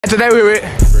Today we with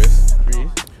Chris,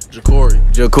 Jacory,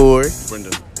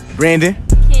 Brendan,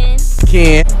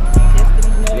 Ken,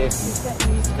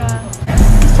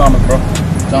 Thomas, bro.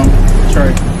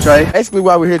 Trey. Basically,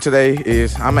 why we're here today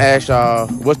is I'm gonna ask y'all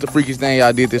what's the freakiest thing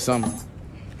y'all did this summer.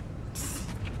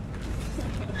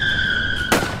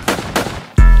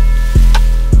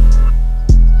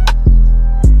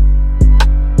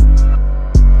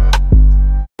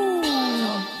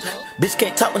 Bitch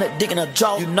can't talk when that dick in her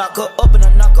jaw. You knock her up and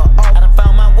I knock her off. I done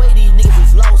found my way, these niggas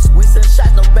is lost. We send shots,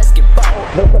 no basketball.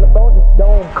 No from the phone, just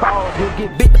don't call. You'll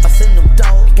get bit if I send them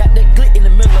dogs. Got that glick in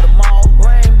the middle of the mall.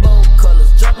 Rainbow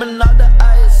colors, jumping out the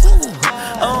ice.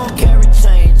 I don't carry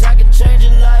change, I can change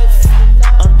your life.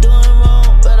 I'm doing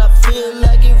wrong, but I feel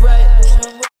like it right.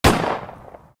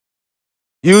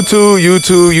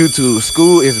 YouTube.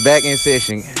 School is back in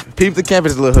session. Peep the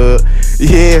campus, little hub.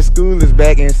 Yeah, school is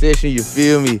back in session, you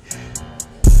feel me?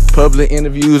 Public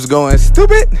interviews going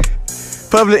stupid.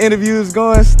 All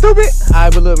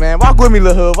right, but look, man, walk with me,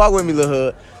 little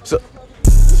hub.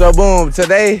 So boom,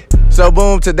 today.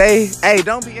 Hey,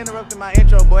 don't be interrupting my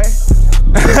intro, boy.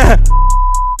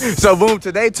 So boom,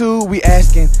 today too, we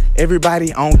asking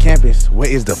everybody on campus, what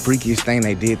is the freakiest thing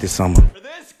they did this summer?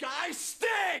 This guy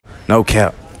stink! No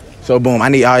cap. So boom, I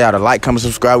need all y'all to like, comment,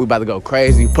 subscribe. We about to go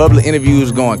crazy. Public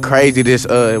interviews going crazy this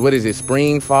what is it,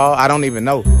 spring, fall? I don't even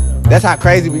know. That's how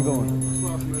crazy we going.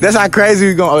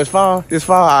 Oh, it's fall? This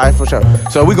fall? All right, for sure.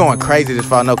 So we going crazy this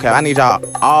fall, no cap. I need y'all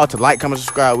all to like, comment,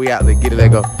 subscribe. We out there, get it,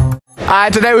 let go. All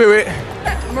right, today we with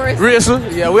Marissa.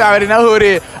 Yeah, we already know who it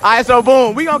is. All right, so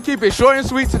boom, we gonna keep it short and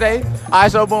sweet today. All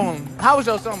right, so boom, how was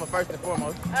your summer first and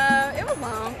foremost? It was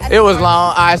long. It was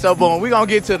long. All right, so boom, we gonna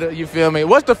get to the, you feel me?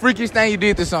 What's the freakiest thing you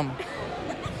did this summer?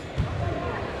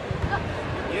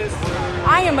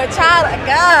 I am a child of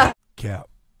God. Cap.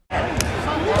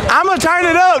 I'm gonna turn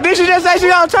it up. Did she just say she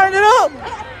gonna turn it up?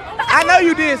 I know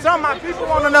you did. Some of my people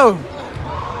wanna know.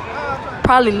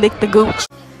 Probably licked the gooch.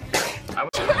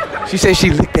 She said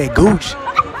she licked that gooch.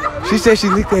 She said she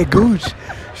licked that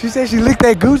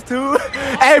gooch too.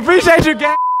 Hey, appreciate you,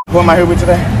 gang. Who am I here with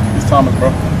today? It's Thomas,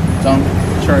 bro.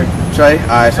 Trey.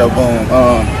 Alright, so boom.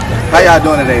 How y'all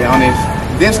doing today on this?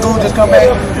 Didn't school just come back?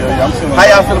 Yeah, I'm feeling. How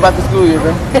y'all feel about the school year,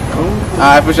 bro? Cool.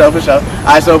 Alright, for sure.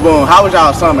 Alright, so boom. How was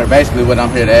y'all summer? Basically what I'm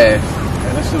here to ask.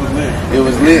 Yeah, that shit was lit. It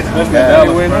was lit.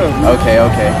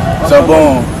 Okay. So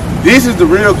boom. This is the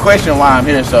real question why I'm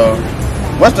here. So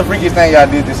what's the freakiest thing y'all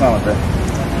did this summer, bro?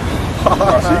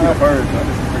 She can first.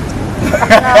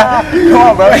 Come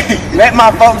on, bro. Let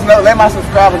my folks know, let my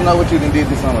subscribers know what you done did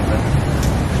this summer, bro.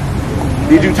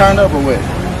 Did you turn up or what?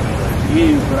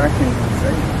 Yeah, but I can't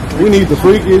say. We need the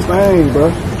freakiest thing,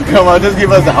 bro. Come on, just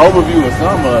give us an overview of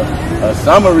summer, a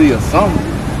summary of summer.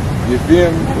 You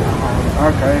feel me?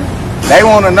 Okay. They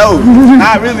want to know.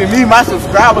 Not really me, my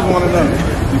subscribers want to know.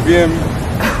 You feel me?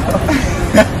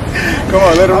 Come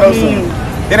on, let them know something.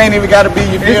 It ain't even gotta be,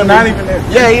 you feel me? Not even that.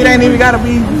 Yeah, it ain't even gotta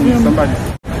be, you feel me? Somebody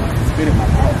spit in my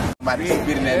mouth. Somebody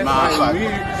spit in that mouth.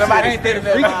 Somebody spit in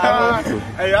that mouth.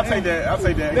 Hey, I'll take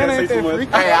that. That ain't too much.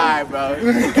 Hey, alright, bro.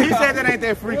 He said that ain't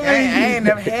that freaky. I ain't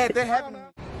never had that happen.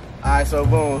 Alright, so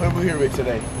boom, who we here with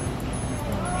today?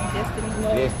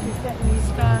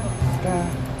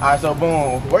 Alright, so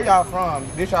boom, where y'all from?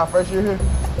 This y'all first year here?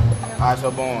 Alright,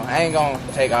 so boom, I ain't gonna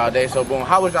take all day. So boom,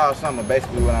 how was y'all summer?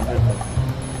 Basically what I'm here for.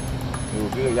 It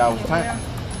was good. Y'all was turning.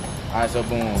 Alright, so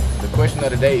boom. The question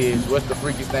of the day is, what's the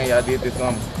freakiest thing y'all did this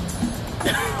summer?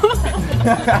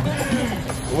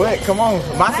 What? Come on.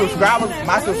 My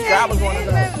subscribers want to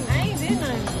know. I ain't did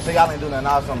nothing. So y'all ain't doing nothing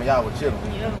all summer. Y'all were chilling.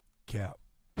 Cap.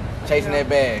 Chasing that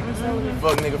bag.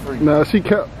 Fuck nigga free. No, she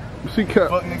kept.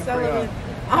 Fuck nigga free.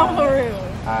 I'm for real.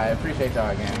 I appreciate y'all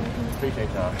again.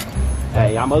 Appreciate y'all.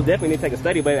 Hey, I most definitely need to take a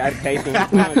study buddy application. Hey,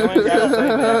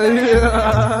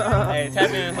 tap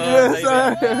in,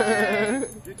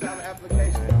 Get y'all an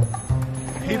application.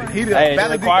 He the Hey,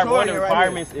 one of the valedictorian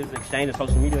requirements is exchange of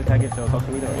social media. Can I get your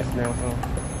social media, Instagram or something?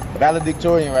 right here.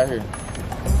 Valedictorian right here.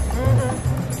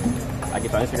 I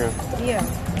get your Instagram. Yeah.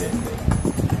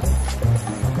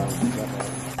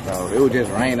 Bro, it was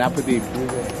just rain. I put these.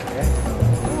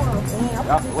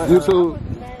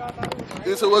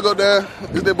 YouTube, what go down?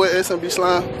 It's that boy SMB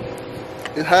Slime.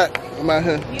 It's hot. I'm out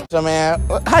here. So man,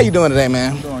 how you doing today,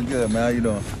 man? I'm doing good, man. How you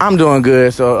doing? I'm doing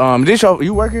good. So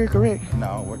you work here, correct? No, I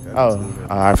don't work at Oh,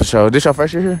 all right, for sure. This your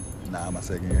first year here? Nah, my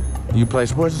second year. You play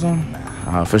sports or something?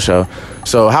 Nah. For sure.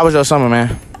 So how was your summer,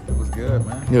 man? It was good,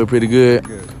 man. You were pretty good.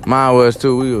 Good. Mine was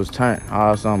too. We was turned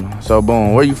all summer. So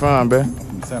boom, where you from, bro?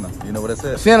 From Center. You know what I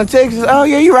said? Center, Texas. Oh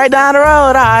yeah, you right down the road.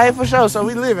 All right, for sure. So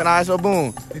we living. All right, so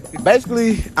boom.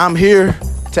 Basically, I'm here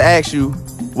to ask you,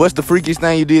 what's the freakiest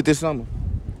thing you did this summer?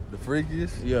 The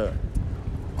freakiest? Yeah.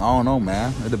 I don't know,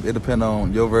 man. It depends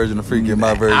on your version of freaky and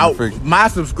my version of freaky. My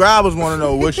subscribers want to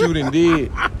know what you done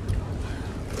did.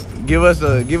 Give us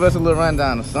a little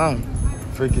rundown of something.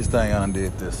 Freakiest thing I done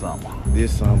did this summer.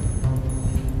 This something.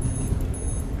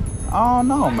 I don't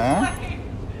know, man.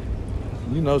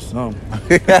 You know something.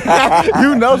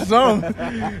 You know something.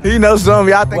 He knows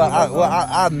something. Y'all think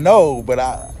I know, but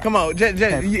I come on, just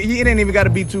you ain't even got to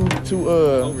be too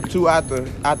out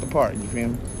the part. You feel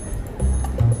me?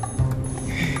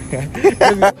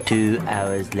 2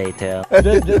 hours later.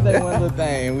 just say one little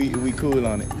thing. We cool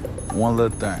on it. one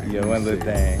little thing. Yeah, one little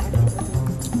thing.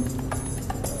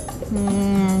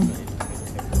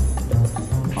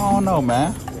 I don't know,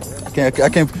 man. I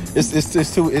can't. It's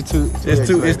too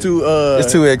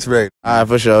X-rated. All right,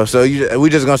 for sure. So we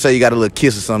just gonna say you got a little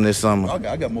kiss or something this summer. Okay,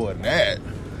 I got more than that.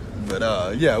 But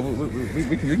yeah,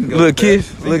 we can go. Little kiss.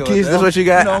 That's what you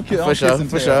got. For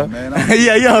sure. Man.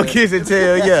 Yeah, you don't kiss and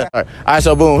tell. Yeah. All right.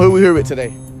 So boom. Who we here with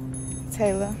today?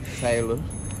 Taylor.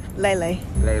 Lele.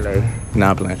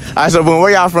 Nah, I'm playing. All right. So boom.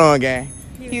 Where y'all from, gang?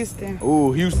 Houston.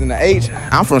 Ooh, Houston. The H.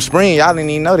 I'm from Spring. Y'all didn't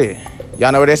even know that.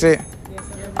 Y'all know where that's at?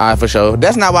 All right, for sure.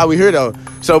 That's not why we here though.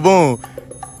 So boom.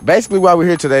 Basically, why we're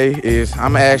here today is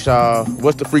I'm gonna ask y'all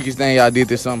what's the freakiest thing y'all did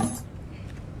this summer.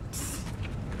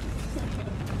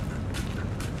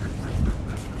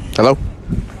 Hello?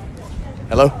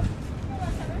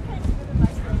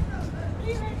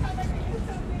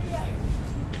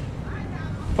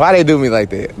 Why they do me like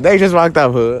that? They just walked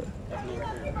up, hood.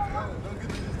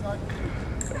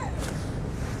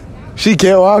 She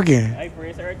kept walking. Hey,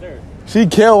 friends, right there. She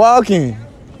kept walking.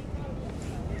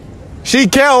 They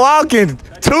kept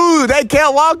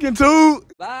walking too.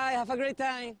 Bye, have a great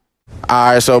time.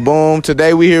 All right, so boom.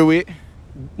 Today we here with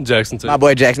Jackson, too. my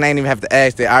boy Jackson. I ain't even have to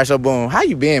ask that. All right, so boom. How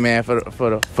you been, man? For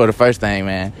the first thing,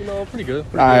 man. You know, pretty good.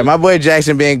 All right, my boy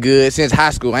Jackson been good since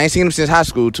high school. I ain't seen him since high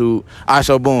school too. All right,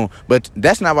 so boom. But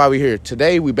that's not why we here.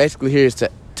 Today we basically here is to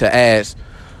ask,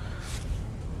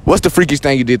 what's the freakiest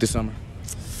thing you did this summer?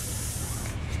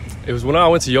 It was when I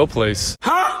went to your place.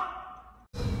 Huh?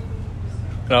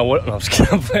 And I went. No, I'm just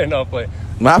kidding. I'm playing.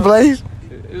 My place?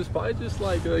 It was probably just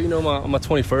like my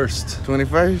 21st.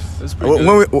 21st. It was pretty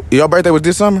good. Your birthday was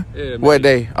this summer? Yeah. What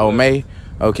day? Oh, Yeah. May.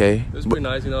 Okay. It was pretty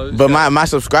nice, But my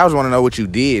subscribers want to know what you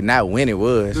did, not when it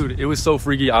was. Dude, it was so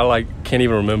freaky. I can't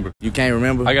even remember. You can't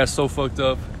remember? I got so fucked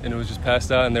up, and it was just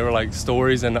passed out, and they were like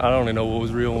stories, and I don't even know what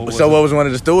was real. And what So wasn't. what was one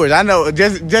of the stories? I know.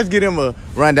 Just get him a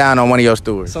rundown on one of your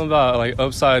stories. Something about like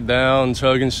upside down,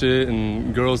 chugging shit,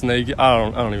 and girls naked. I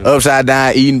don't even know. Upside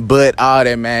down, eating butt, all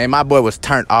that, man. My boy was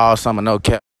turned all summer, no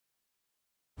cap.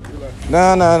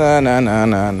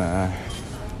 Nah.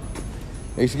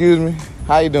 Excuse me.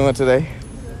 How you doing today?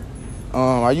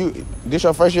 This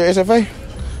your first year SFA?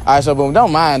 All right, so boom,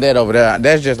 don't mind that over there.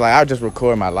 That's just like, I just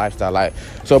record my lifestyle. Like,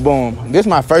 so boom, this is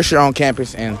my first year on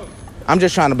campus, and I'm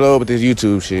just trying to blow up with this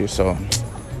YouTube shit. So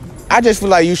I just feel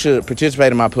like you should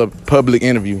participate in my public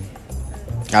interview.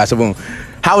 All right, so boom,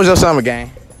 how was your summer,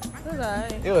 gang?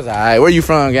 It was all right. Where you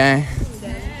from, gang?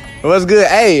 What's good?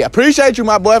 Hey, appreciate you,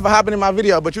 my boy, for hopping in my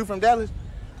video. But you from Dallas?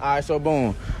 All right, so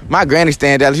boom, my granny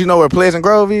stay in Dallas. You know where Pleasant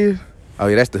Grove is? Oh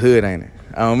yeah, that's the hood, ain't it?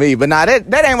 On me. But nah,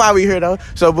 that ain't why we here though.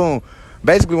 So boom,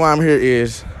 basically why I'm here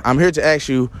is I'm here to ask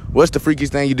you, what's the freakiest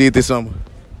thing you did this summer?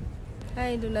 I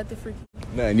ain't do nothing freaky.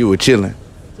 Nothing. You were chilling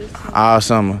all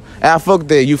summer. And I fuck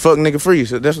that. You fuck nigga free.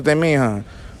 So that's what they mean, huh?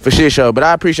 For shit show. But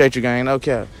I appreciate you, gang. No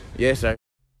cap. Yes, sir.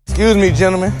 Excuse me,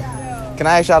 gentlemen. Can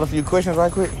I ask y'all a few questions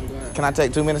right quick? Can I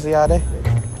take 2 minutes of y'all day?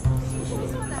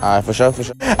 All right, for sure.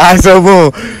 All right, so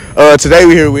boom. Today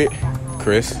we here with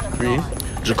Chris.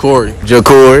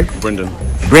 Jacory.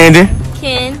 Brendan.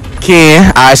 Ken.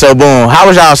 All right, so boom. How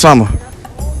was y'all summer?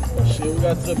 Shit, we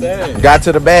got to the bag. Got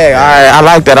to the bag. All right, I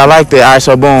like that. All right,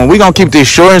 so boom. We gonna keep this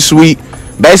short and sweet.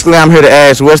 Basically, I'm here to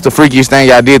ask, what's the freakiest thing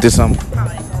y'all did this summer?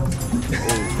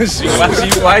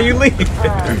 Why you leave?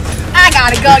 I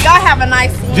gotta go. Y'all have a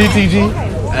nice one. GTG.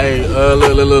 Hey,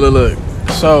 look.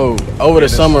 So, over the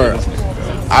summer,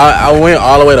 I went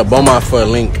all the way to Beaumont for a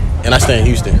link, and I stay in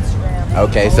Houston.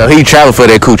 Okay, so he traveled for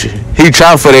that coochie. He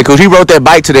rode that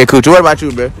bike to that coochie. What about you,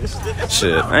 bro?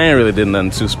 Shit, I ain't really did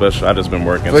nothing too special. I just been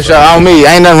working. For sure, on me.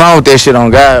 Ain't nothing wrong with that shit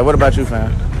on God. What about you,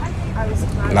 fam?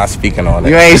 Not speaking on it.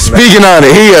 You ain't speaking on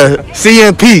it. He a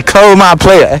CMP, cold my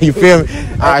player. You feel me?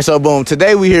 All right, so boom.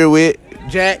 Today we here with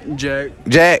Jack.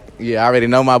 Yeah, I already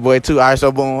know my boy too. All right,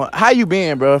 so boom. How you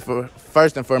been, bro? For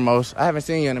first and foremost, I haven't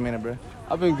seen you in a minute, bro.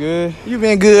 I've been good. You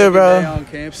been good, bro. Second day on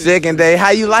campus. Second day.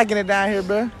 How you liking it down here,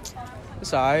 bro?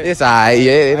 It's alright. It's alright.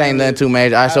 Yeah, it ain't nothing too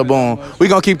major. All right, so boom. We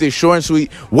gonna keep this short and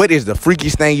sweet. What is the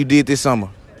freakiest thing you did this summer?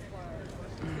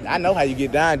 I know how you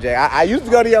get down, Jack. I used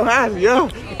to go to your house, yo.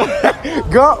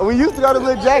 We used to go to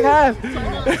Little Jack house.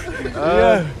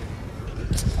 Yeah.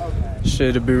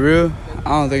 Shit, to be real, I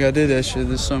don't think I did that shit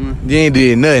this summer. You ain't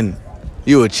did nothing.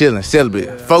 You were chilling,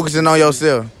 celibate, focusing on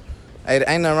yourself. Hey,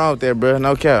 ain't nothing wrong with that, bro.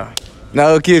 No cap.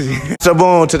 No kissing. So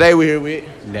boom, today we here with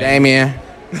Damien.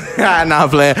 Nah, I'm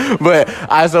playing. But all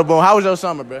right, so boom, how was your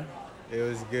summer, bro? It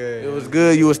was good. It was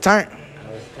good. You was turned.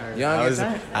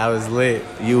 I was lit.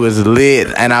 You was lit,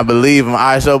 and I believe him. All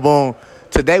right, so boom.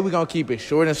 Today we gonna keep it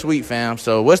short and sweet, fam.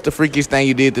 So what's the freakiest thing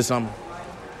you did this summer?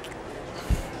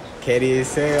 Can't even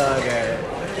say all that.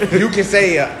 You can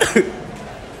say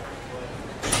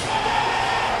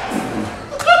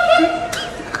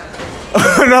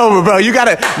no, but bro, you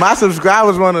gotta. My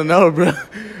subscribers want to know, bro.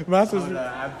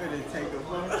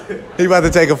 He about to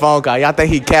take a phone call. Y'all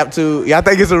think he capped too? Y'all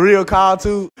think it's a real call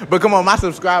too? But come on, my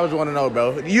subscribers want to know,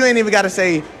 bro. You ain't even gotta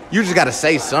say. You just gotta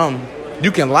say something.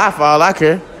 You can lie for all I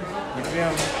care. You feel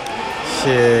me?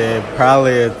 Shit,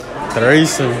 probably a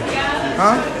threesome.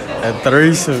 Huh? A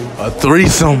threesome. A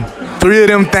threesome. 3 of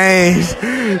them things.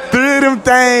 3 of them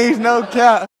things. No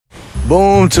cap.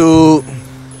 Boom, tube.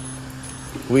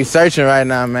 We searching right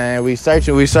now, man. We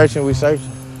searching. Give me some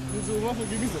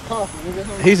coffee,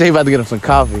 nigga. He said he about to get him some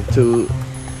coffee, too.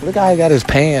 Look how he got his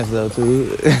pants, though, too.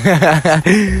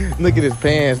 Look at his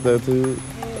pants, though, too.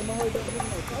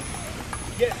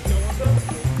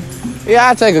 Yeah,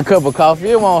 I'll take a cup of coffee.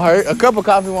 It won't hurt. A cup of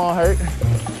coffee won't hurt.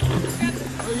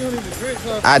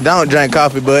 I don't drink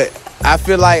coffee, but I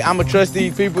feel like I'm going to trust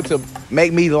these people to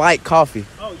make me like coffee.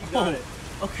 Oh, you got it.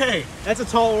 Okay, that's a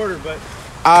tall order, but...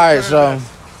 All right, so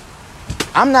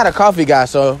I'm not a coffee guy,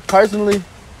 so personally,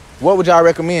 what would y'all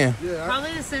recommend?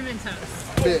 Probably the cinnamon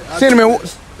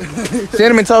toast.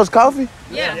 Cinnamon toast coffee?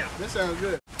 Yeah. That sounds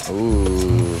good.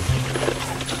 Ooh.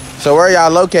 So where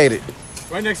y'all located?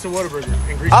 Right next to Whataburger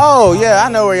in Greece. Oh, yeah, I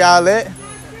know where y'all at.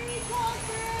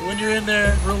 When you're in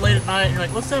there real late at night, you're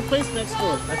like, what's that place next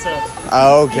door? That's us.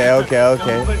 Oh, okay.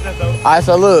 All right,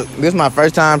 so look, this is my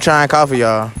first time trying coffee,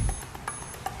 y'all.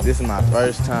 This is my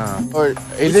first time. Or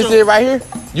is this it right here?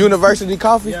 University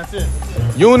Coffee? Yeah, that's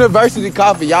it. University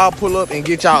Coffee. Y'all pull up and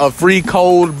get y'all a free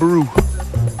cold brew.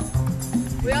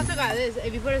 We also got this.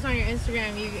 If you put us on your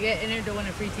Instagram, you get entered to win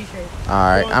a free t-shirt. All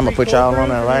right, I'm going to put y'all on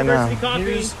there right now.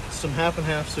 Here's some half and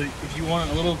half, so if you want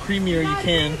it a little creamier, you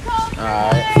can.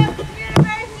 All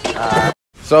right.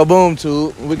 So boom,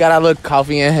 too. We got our little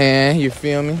coffee in hand. You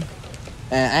feel me?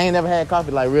 And I ain't never had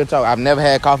coffee, like real talk. I've never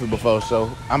had coffee before, so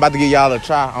I'm about to give y'all a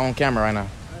try on camera right now.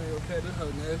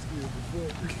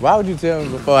 Why would you tell me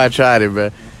before I tried it, bro?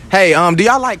 Hey, do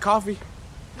y'all like coffee?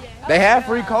 Yeah. They have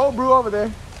free cold brew over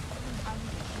there.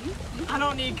 I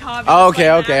don't need coffee.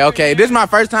 Okay. This is my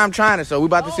first time trying it, so we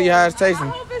about to see how it's tasting.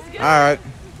 All right.